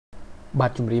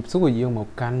Bạt chùm riêng số của dương một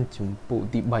căn chùm phụ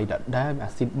tí bày đã đá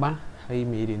axit bát hay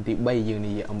mỹ điện tí bày dương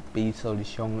này ông pi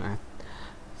solution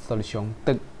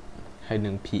tức hay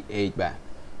nâng pH bà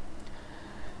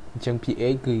chân pH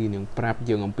គឺនឹងប្រាប់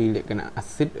យើងអំពីលក្ខណៈអា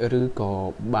ស៊ីតឬក៏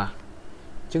បាសអ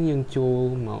ញ្ចឹងយើងចូល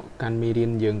មកកាន់មេរៀ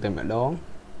នយើងតែម្ដង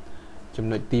ចំ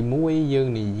ណុចទី1យើង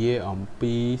និយាយអំ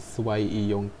ពីស្វ័យអ៊ី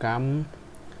យ៉ុងកម្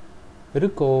មឬ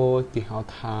ក៏គេហៅ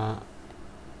ថា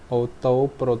អូតូ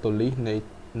ប្រូតូលីស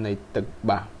នៃទឹក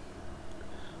បាស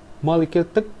molecule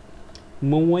ទឹក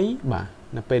មួយបាទ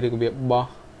នៅពេលដែលវាបោះ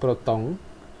proton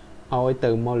ឲ្យទៅ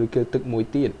molecule ទឹកមួយ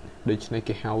ទៀតដូច្នេះ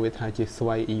គេហៅវាថាជាស្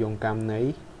វ័យអ៊ីយ៉ុងកម្ម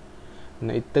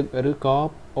នៃទឹកឬក៏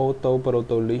អូតូប្រូ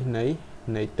តូលីស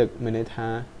នៃទឹកមានន័យថា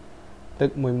ទឹក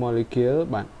មួយ molecule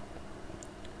បាទ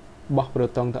បោះ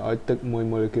proton ទៅឲ្យទឹកមួយ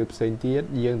molecule ផ្សេងទៀត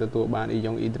យើងទទួលបានអ៊ី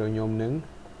យ៉ុងអ៊ីដ្រូញ៉ូមនិង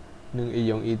អ៊ី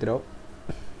យ៉ុងអ៊ីដ្រូ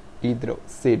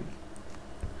ស៊ីត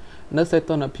នៅសី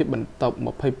តុណ្ហភាពបន្ទប់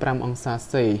25អង្សា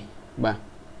សេបាទ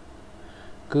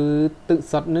គឺទឹក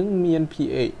សុទ្ធនឹងមាន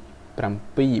pH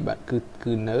 7បាទ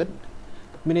គឺ nerd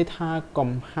មានន័យថា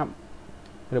កំហាប់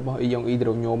របស់អ៊ីយ៉ុងអ៊ីដ្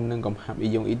រូញ៉ូមនិងកំហាប់អ៊ី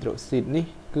យ៉ុងអ៊ីដ្រូស៊ីតនេះ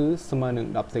គឺស្មើនឹង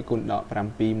10សេគុណដល់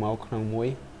7មកក្នុង1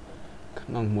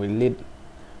លីត្រ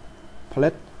ផលិ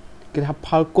តគេថាផ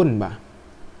លគុណបាទ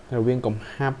រវាងកំ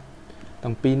ហាប់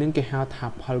ទាំងពីរនឹងគេហៅថា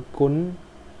ផលគុណ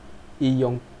អ៊ីយ៉ុ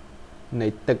ងនៃ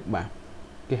ទឹកបាទ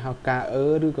គេហៅការ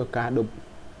ឬក៏ការ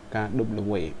ដុបល្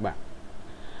វេបាទ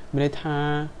មានន័យថា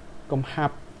កំហា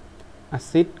ប់អា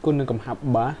ស៊ីតគុណនឹងកំហាប់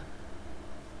បាស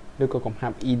ឬក៏កំហា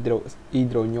ប់អ៊ីដ្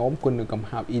រូញ៉ូមគុណនឹងកំ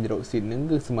ហាប់អ៊ីដ្រូស៊ីតនឹង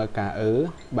គឺស្មើការ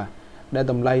បាទដែល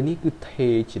តម្លៃនេះគឺថេ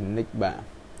ជានិចបាទ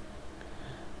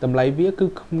តម្លៃវាគឺ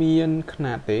គ្មានຂະຫນ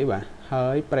າດទេបាទហើ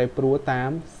យប្រែប្រួលតាម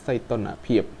សីតុណ្ហ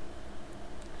ភាព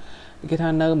គេថា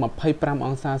នៅ25អ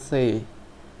ង្សាសេ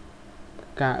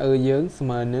ការយើងស្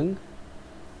មើនឹង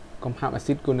កំហាប់អា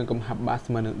ស៊ីតគុណនឹងកំហាប់បាស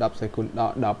ស្មើនឹង10សេគុណដ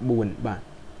ល់14បាទ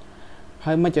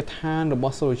ហើយមជ្ឈដ្ឋានរប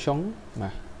ស់ solution បា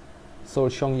ទ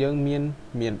solution យើងមាន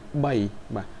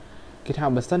3បាទគេថា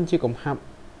បើសិនជាកំហាប់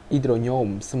អ៊ីដ្រូញ៉ូម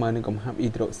ស្មើនឹងកំហាប់អ៊ី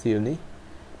ដ្រូស៊ីលនេះ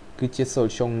គឺជា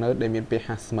solution nerd ដែលមាន pH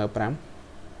ស្មើ7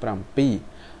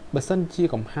បើសិនជា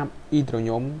កំហាប់អ៊ីដ្រូ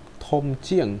ញ៉ូមធំ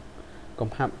ជាងកំ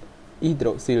ហាប់អ៊ីដ្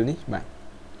រូស៊ីលនេះបាទ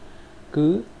គឺ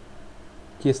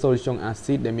ជា solution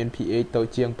acid ដែលមាន pH តូច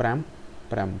ជាង7បា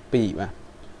ទ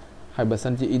ហើយបើសិ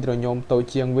នជាអ៊ីដ្រូញ៉ូមតូច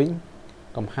ជាងវិញ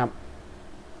កំហាប់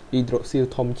អ៊ីដ្រូស៊ីល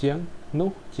ធំជាងនោះ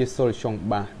ជា solution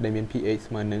បាសដែលមាន pH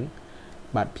ស្មើនឹង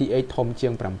បាទ pH ធំជា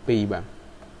ង7បាទ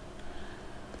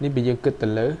នេះបើយើងគិតទៅ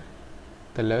លើ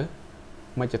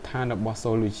មជ្ឈដ្ឋានរបស់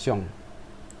solution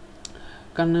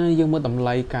កាលណាយើងមើលតម្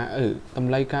លៃការ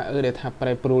ដែលថាប្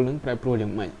រែប្រួលនឹងប្រែប្រួលយ៉ា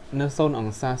ងម៉េចនៅ0អ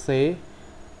ង្សាសេ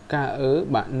ការ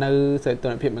បាទនៅសីតុ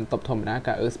ណ្ហភាពបន្ទប់ធម្មតា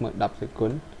ការស្មើ10សេគុ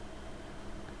ណ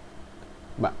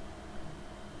បាទ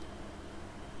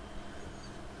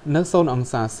នៅ0អង្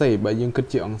សាសេបើយើងគិត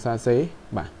ជាអង្សាសេ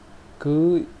បាទគឺ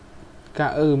កា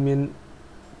រមាន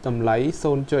តម្លៃ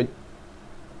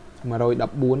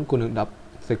 0.114 គុណនឹង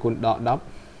10សេគុណដល់14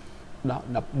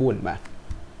បាទ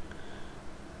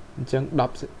អញ្ចឹង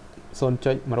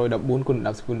 0.114 គុណ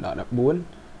10សេគុណដល់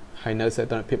14ហើយនៅសី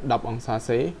តុណ្ហភាព10អង្សា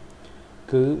សេ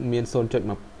គឺមាន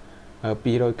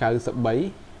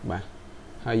 0.293 បាទ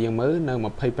ហើយយើងមើលនៅ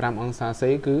25អង្សាសេ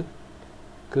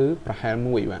គឺប្រហែល1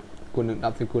បាទគុណនឹង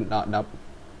10សេគុណដល់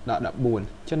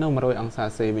14ចឹងនៅ100អង្សា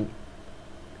សេវិញ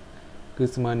គឺ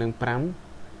ស្មើនឹង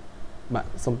5បាទ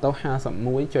សុំទៅ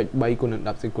 51.3 គុណនឹង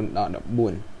10សេគុណដល់14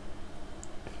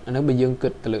អានោះបើយើងគិ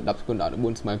តទៅលើ10សេគុណដល់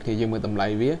14ស្មើគ្នាយើងមើលតម្លៃ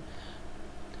វា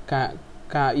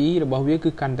ការ E របស់វាគឺ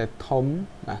កាន់តែធំ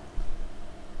បាទ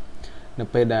នៅ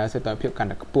ពេលដែលសីតុណ្ហភាពកាន់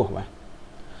តែខ្ពស់បាទ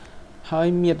ហើយ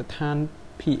មាត្រដ្ឋាន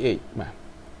pH បាទ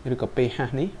ឬក៏ pH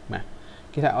នេះបាទ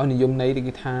គេថាឲ្យនិយមន័យ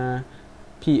គេថា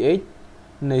pH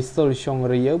នៃ solution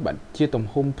real បាទជាទំ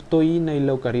ហំផ្ទុយនៃ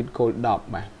logarit គោល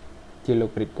10បាទជា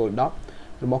logarit គោល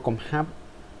10របស់កំហាប់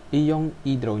អ៊ីយ៉ុង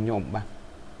អ៊ីដ្រូញ៉ូមបាទ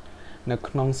នៅ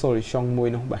ក្នុង solution មួយ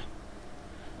នោះបាទអ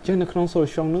ញ្ចឹងនៅក្នុង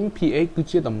solution នោះ pH គឺ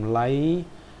ជាតម្លៃ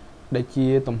ដែលជា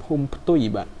ទំហំផ្ទុយ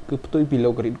បាទគឺផ្ទុយពី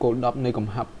logarit គោល10នៃកំ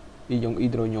ហាប់អ៊ីយ៉ុងអ៊ី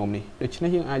ដ្រូញ៉ូមនេះដូច្នេះ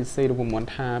យើងអាចសរសេររូបមន្ត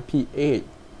ថា pH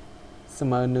ស្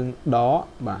មើនឹងដក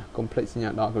បាទ complex សញ្ញា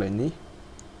ដកកន្លែងនេះ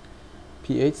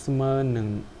pH ស្មើនឹង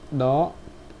ដក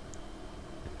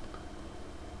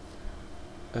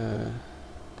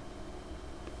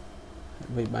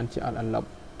វាបានជាអត់អាឡប់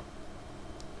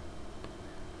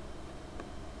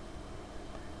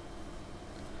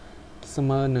ស្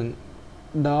មើនឹង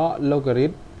ដក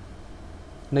logarit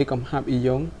នៃកំហាប់អ៊ី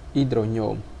យ៉ុងអ៊ីដ្រូញ៉ូ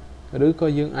មឬក៏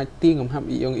យើងអាចទាញកំហាប់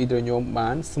អ៊ីយ៉ុងអ៊ីដ្រូញ៉ូមបា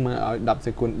នស្មើឲ្យ10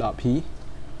សេគុណដល់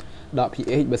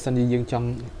pH បើសិនជាយើងចង់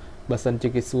បើសិនជា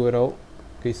គេសួររក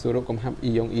គេសួររកកំហាប់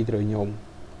អ៊ីយ៉ុងអ៊ីដ្រូញ៉ូម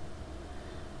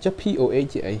ចុះ pOH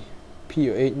ជាអី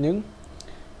pOH នឹង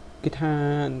គេថា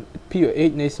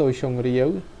pOH នៃ solution រាវ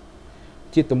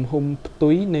ជាទំហំផ្ទុ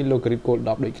យនៃ logarit គោល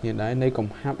10ដូចគ្នាដែរនៃកំ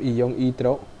ហាប់អ៊ីយ៉ុងអ៊ីដ្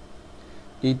រូ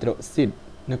ស៊ីត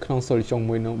នៅក្នុង solution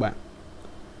មួយនោះបាទ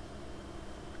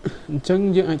អញ្ចឹង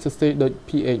យើងអាចសរសេរដូច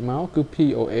pH មកគឺ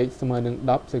pOH ស្មើនឹង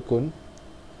10សេគុណ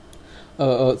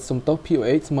សំទោស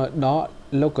pOH ស្មើដល់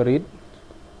logarit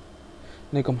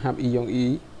នៃកំហាប់អ៊ីយ៉ុង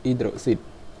អ៊ីដ្រូស៊ីត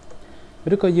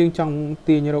ឬក៏យើងចង់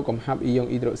ទាញរកកំហាប់អ៊ីយ៉ុង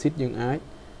អ៊ីដ្រូស៊ីតយើងអាច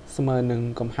ស្មើនឹង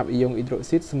កំហាប់អ៊ីយ៉ុងអ៊ីដ្រូ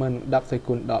ស៊ីតស្មើនឹង10សេ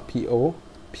គុណដល់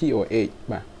pOH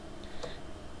បាទ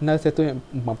នៅសេទុយ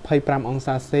25អង្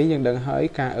សាសេយើងដឹងហើយ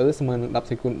ការស្មើនឹង10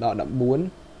សេគុណដល់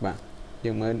14បាទ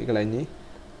យើងមើលកន្លែងនេះ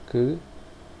គឺ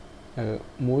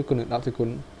1គុណនឹង10សេគុណ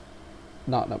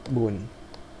ដល់14អ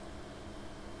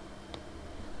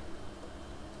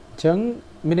ញ្ចឹង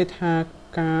មានន័យថា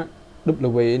ការ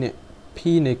W នេះ P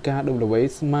នៃការ W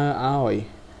ស្មើឲ្យ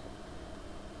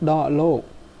ដកលោក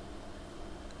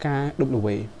ការ W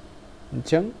អញ្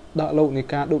ចឹងដកលោកនៃ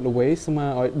ការ W ស្មើ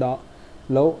ឲ្យដក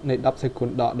លោកនៃ10សេគុណ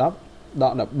ដល់10ដ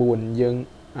ល់14យើង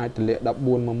អាចទម្លាក់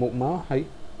14មកមុខមកហើយ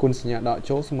គុណសញ្ញាដក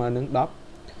ចូលស្មើនឹង10 14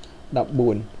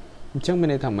អញ្ចឹងមាន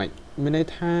ន័យថាម៉េចមានន័យ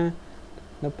ថា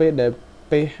នៅពេលដែល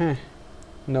pH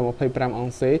នៅ25អ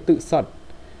ង្សេទឹកសុទ្ធ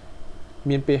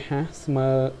មាន pH ស្មើ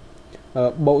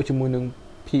បូកជាមួយនឹង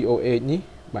pOH នេះ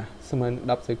បាទស្មើនឹង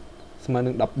10ស្មើ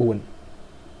នឹង14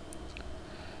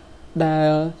ដែល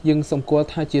យើងសម្គាល់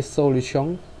ថាជា solution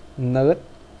nerd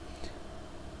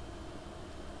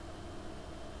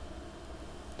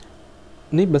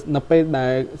នេះនៅពេលដែ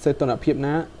លសេតុណ្ហភាព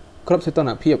ណាគ្រប់សេតុណ្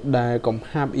ហភាពដែលកំ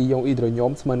ហាប់អ៊ីយ៉ុងអ៊ីដ្រូញ៉ូ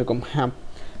មស្មើនឹងកំហាប់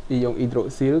អ៊ីយ៉ុងអ៊ីដ្រូ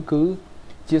ស៊ីលគឺ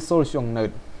ជា solution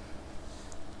nerd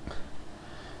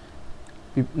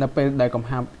នៅពេលដែលកំ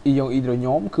ហាប់អ៊ីយ៉ុងអ៊ីដ្រូ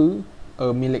ញ៉ូមគឺ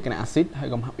មានលក្ខណៈអាស៊ីតហើយ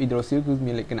កំហាប់អ៊ីដ្រូស៊ីលគឺ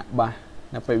មានលក្ខណៈបាស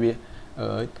នៅពេលវា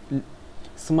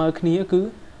ស្មើគ្នា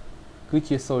គឺ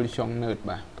ជា solution nerd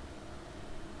បាទ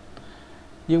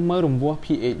យើងមើលរង្វាស់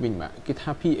pH វិញបាទគេថា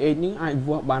pH នេះអាច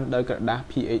វាស់បានដោយក្រដាស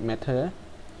pH meter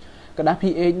ក្រដាស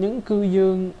pH ហ្នឹងគឺយើ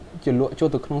ងចលក់ចូល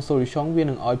ទៅក្នុង solution វា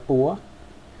នឹងឲ្យពណ៌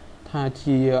ថា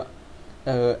ជា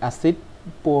អាស៊ីត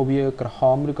ពណ៌វាក្រហ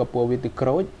មឬក៏ពណ៌វាទឹកក្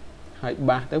រូចហើយ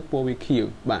បាសទៅពណ៌វាខៀវ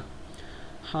បាទ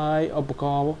ហើយឧបក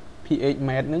រណ៍ pH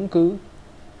mat ហ្នឹងគឺ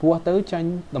វាស់ទៅចាញ់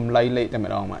តម្លៃលេខតែ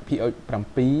ម្ដងបាទ pH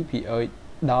 7 pH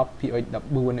 10 pH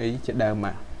 14អីជាដើម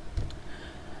បាទ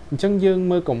អញ្ចឹងយើង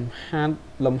មើលកំហាត់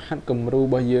លំហាត់គំរូរ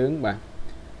បស់យើងបាទ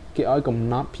គេឲ្យកំ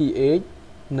ណត់ pH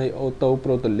នៃអូតូប្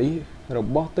រូតូលីសរ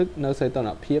បស់ទឹកនៅសីតុណ្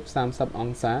ហភាព30អ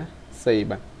ង្សាសេ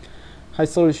បាទហើយ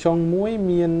solution មួយ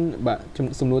មានបាទ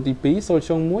សំណួរទី2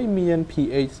 solution មួយមាន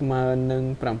pH ស្មើនឹង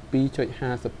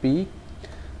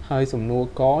 7.52 ហើយសំណួរ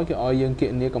កគេឲ្យយើងគ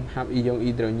ណនាកំហាប់អ៊ីយ៉ុង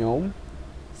អ៊ីដ្រូញ៉ូម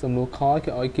សំណួរខ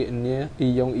គេឲ្យគណនាអ៊ី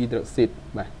យ៉ុងអ៊ីដ្រូស៊ីត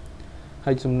បាទ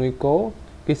ហើយសំណួរក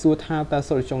គេសួរថាតើ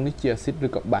solution នេះជាអាស៊ីតឬ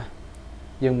ក៏បាស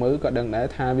យើងមើលក៏ដឹងដែរ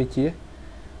ថាវាជា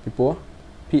ពីព្រោះ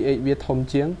pH វាធំ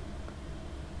ជាង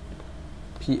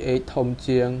pH ធំ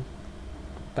ជាង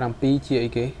7ជាអី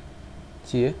គេ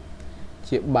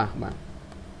ជាបាសបាទ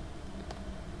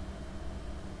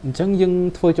អញ្ចឹងយើង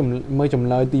ធ្វើមើលចម្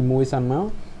លើយទី1សិនមក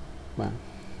បាទ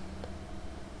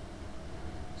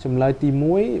ចម្លើយទី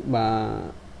1បាទ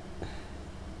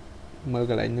មើល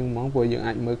កន្លែងហ្នឹងហ្មងព្រោះយើង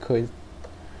អាចមើលឃើញ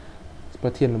ប្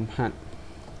រធានលំហាត់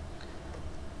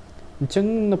អញ្ចឹង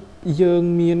យើង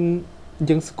មាន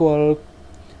យើងស្គាល់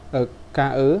កា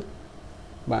រ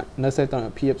បាទនៅសីតុណ្ហ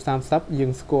ភាព30យើ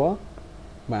ងស្គាល់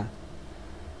បាទ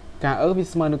ការវា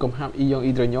ស្មើនឹងកំហាប់អ៊ីយ៉ុង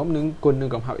អ៊ីដ្រូញ៉ូមនិងគុណនឹង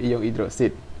កំហាប់អ៊ីយ៉ុងអ៊ីដ្រូស៊ី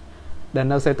តដែល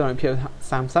នៅសីតុណ្ហភាព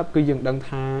30គឺយើងដឹង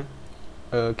ថា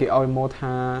គេឲ្យមក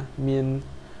ថាមាន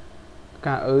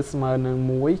ការស្មើនឹង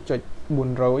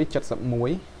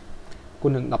 1.471 គុ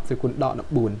ណនឹង10សេគុណដល់14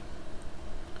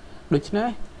ដូច្នេះ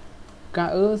ការ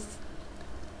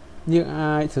យើង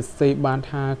អាចសរសេរបាន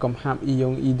ថាកំហាប់អ៊ីយ៉ុ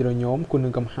ងអ៊ីដ្រូញ៉ូមគុណនឹ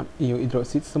ងកំហាប់អ៊ីយ៉ុងអ៊ីដ្រូ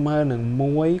ស៊ីតស្មើនឹង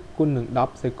1គុណនឹង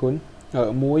10សេគុណ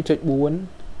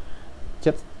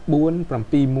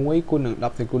 1.4771 គុណនឹង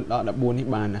10សេគុណដល់14នេះ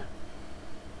បានណា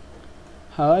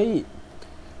ហើយ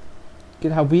គេ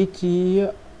ថាវាជា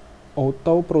អូ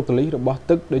តូប្រូតូលីសរបស់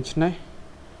ទឹកដូច្នេះ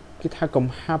គេថាកំ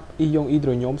ហាប់អ៊ីយ៉ុងអ៊ីដ្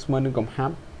រូញ៉ូមស្មើនឹងកំហា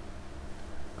ប់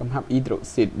អ៊ីដ្រូ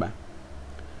ស៊ីតបាទ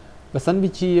បើសិនវា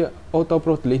ជាអូតូប្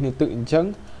រូតូលីសនៃទឹកអញ្ចឹង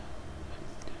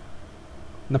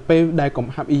នៅពេលដែលកំ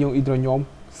ហាប់អ៊ីយ៉ុងអ៊ីដ្រូញ៉ូម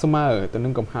ស្មើទៅនឹ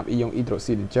ងកំហាប់អ៊ីយ៉ុងអ៊ីដ្រូ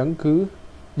ស៊ីតអញ្ចឹងគឺ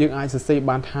យើងអាចសរសេរ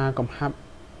បានថាកំហាប់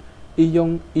អ៊ីយ៉ុង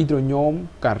អ៊ីដ្រូញ៉ូម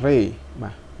ការ៉េបា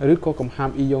ទឬក៏កំហា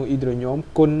ប់អ៊ីយ៉ុងអ៊ីដ្រូញ៉ូម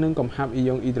គុណនឹងកំហាប់អ៊ី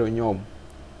យ៉ុងអ៊ីដ្រូញ៉ូម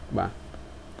បាទ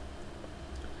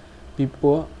ពីព្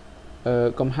រោះ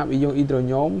កំហាប់អ៊ីយ៉ុងអ៊ីដ្រូ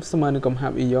ញ៉ូមស្មើនឹងកំហា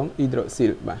ប់អ៊ីយ៉ុងអ៊ីដ្រូស៊ី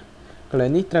លបាទ កន្លែ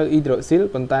ងនេះត្រូវ hydroxyl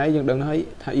ប៉ុន្តែយើងដឹងហើយ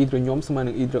ថា hydronium ស្មើ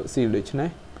នឹង hydroxyl ដូច្នេះ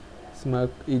ស្មើ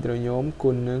hydronium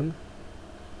គុណនឹង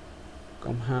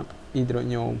កំហាប់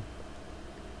hydronium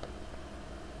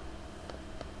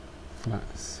បាទ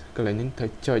កន្លែងនេះត្រូ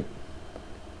វចុច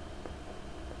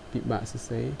ពិបាកសរ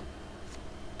សេរ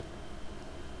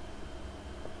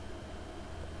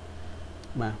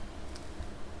បាទ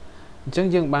អញ្ចឹង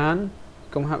យើងបាន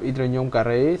កំហាប់ hydronium កា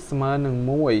រ៉េស្មើនឹង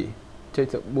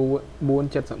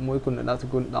 1.471 គុណដល់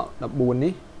10 គុណដល់14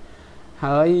នេះ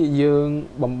ហើយយើង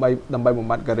ដើម្បីបំ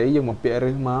បត្តិការ៉េយើងមកពាក់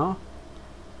រឹសមក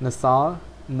នៅសល់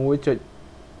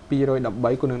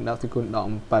 1.213 គុណនឹង10 គុណដល់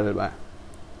7បាទ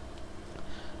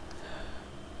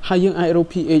ហើយយើងអាចរក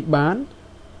pH បាន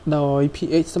ដោយ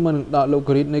pH ស្មើនឹងដក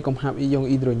logarit នៃកំហាប់ ion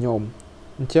hydronium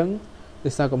អញ្ចឹងដោ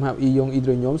យសារកំហាប់ ion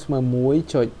hydronium ស្មើ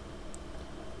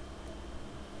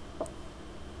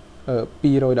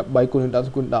 213 គុណនឹង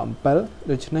10 គុណដល់7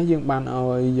ដូច្នេះយើងបានឲ្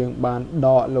យយើងបានដ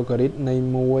ក logarit នៃ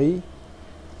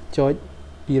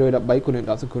 1.213 គុណនឹង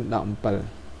10 គុណដល់7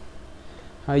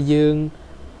ហើយយើង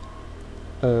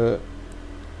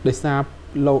ដោយសារ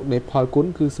លោកនៃផលគុណ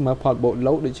គឺស្មើផលបូក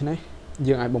លោកដូច្នេះ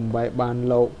យើងអាចបំបែកបាន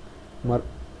លោក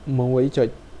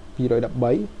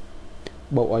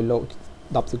 1.213 បូកឲ្យលោក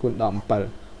10 គុណដល់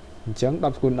7អញ្ចឹង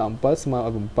10 គុណដល់7ស្មើ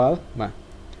ឲ្យ7បាទ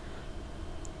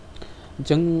អញ្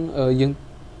ចឹងយើង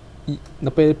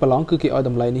នៅពេលប្រឡងគឺគេឲ្យត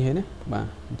ម្លៃនេះហើយណាបាទ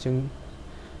អញ្ចឹង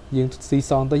យើងស៊ី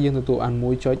សងទៅយើងទទួលបាន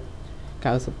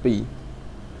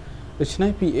 1.92 ដូច្នេះ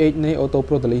pH នៃអូតូ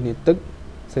ប្រូតូលីសនៃទឹក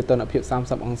សីតុណ្ហភាព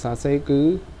 30 អង្សាសេគឺ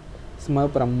ស្មើ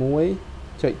 6.92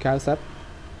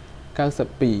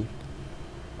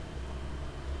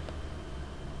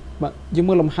 បាទយើង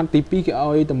មើលលំហាត់ទី2គេ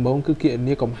ឲ្យដំបូងគឺគេ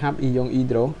អាកំហាប់ ion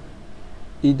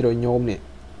hydronium នេះ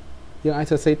យើងអាច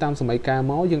សរសេរតាមសម័យកាល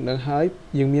មកយើងដឹងហើយ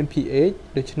យើងមាន pH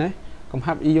ដូច្នេះកំ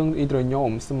ហាប់ ion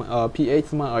hydronium pH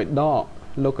ស្មើឲ្យដក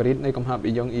logarit នៃកំហាប់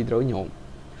ion hydronium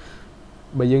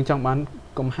បើយើងចង់បាន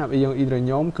កំហាប់ ion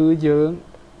hydronium គឺយើង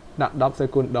ដាក់10សេ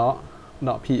គុណដ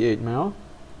ក pH មក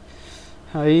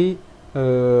ហើយ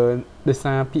ដោយ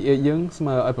សារ pH យើងស្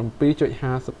មើឲ្យ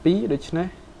 7.52 ដូច្នេះ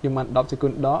យើងបាន10សេគុ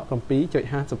ណដក 7.52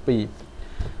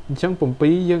 អញ្ចឹង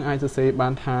 7 យើងអាចសរសេរបា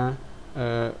នថា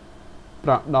ប្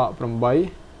រដក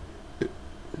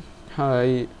 8 ហើយ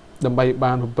ដើម្បី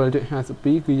បាន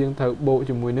 7.52 គឺយើងត្រូវបូក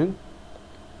ជាមួយនឹង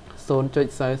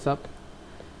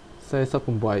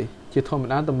 0.48 ជាធម្ម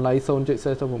តាតម្លៃ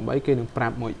 0.48 គេនឹងប្រា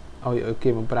ប់មួយឲ្យគេ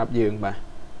មកប្រាប់យើងបាទ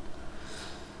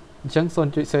អញ្ចឹង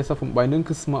 0.48 នឹង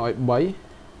គឺស្មើឲ្យ 3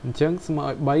 អញ្ចឹងស្មើ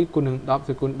ឲ្យ 3 គុណនឹង 10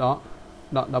 សេគុណដក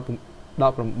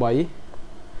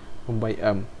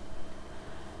 8m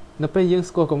នៅពេលយើង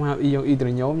ស្គាល់កំហាប់ ion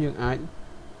hydronium យើងអាច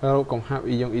រកកំហាប់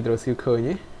ion hydroxyl ឃើញ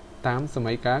ទេតាមស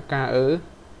ម័យកាល KE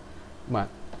បាទ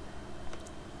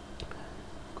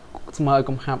ស្មើឲ្យ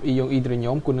កំហាប់ ion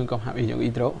hydronium គុណនឹងកំហាប់ ion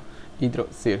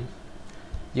hydroxyl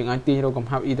យើងអាចទាញរកកំ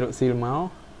ហាប់ hydroxyl មក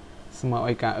ស្មើ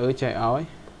ឲ្យ KE ចែកឲ្យ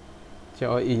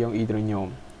ion hydronium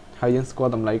ហើយយើងស្គា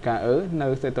ល់តម្លៃ KE នៅ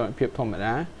សីតុណ្ហភាពធម្ម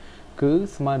តាគឺ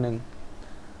ស្មើនឹង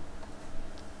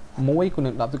 1 គុណ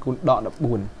នឹង 10 គុណដក 14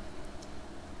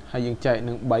 ហើយយើងចែក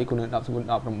នឹង 3 គុណនឹង 10 គុណ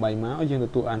ដល់ 8 មកយើងទ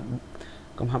ទួលបាន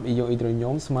កំហាប់ ion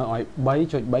hydronium ស្មើឲ្យ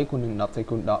 3.3 គុណនឹង 10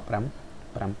 គុណដល់ 7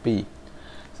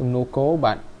 សំណួរគោ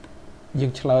បាទយើ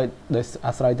ងឆ្លើយដោយ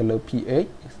អាស្រ័យទៅលើ pH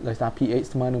ដោយសារ pH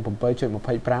ស្មើនឹង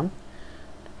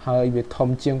 7.25 ហើយវាធំ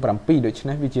ជាង 7 ដូច្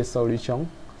នេះវាជា solution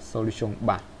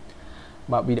បាទ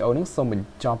វីដេអូនេះសូមបញ្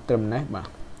ចប់ត្រឹមនេះបាទ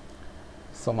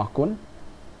សូមអរគុណ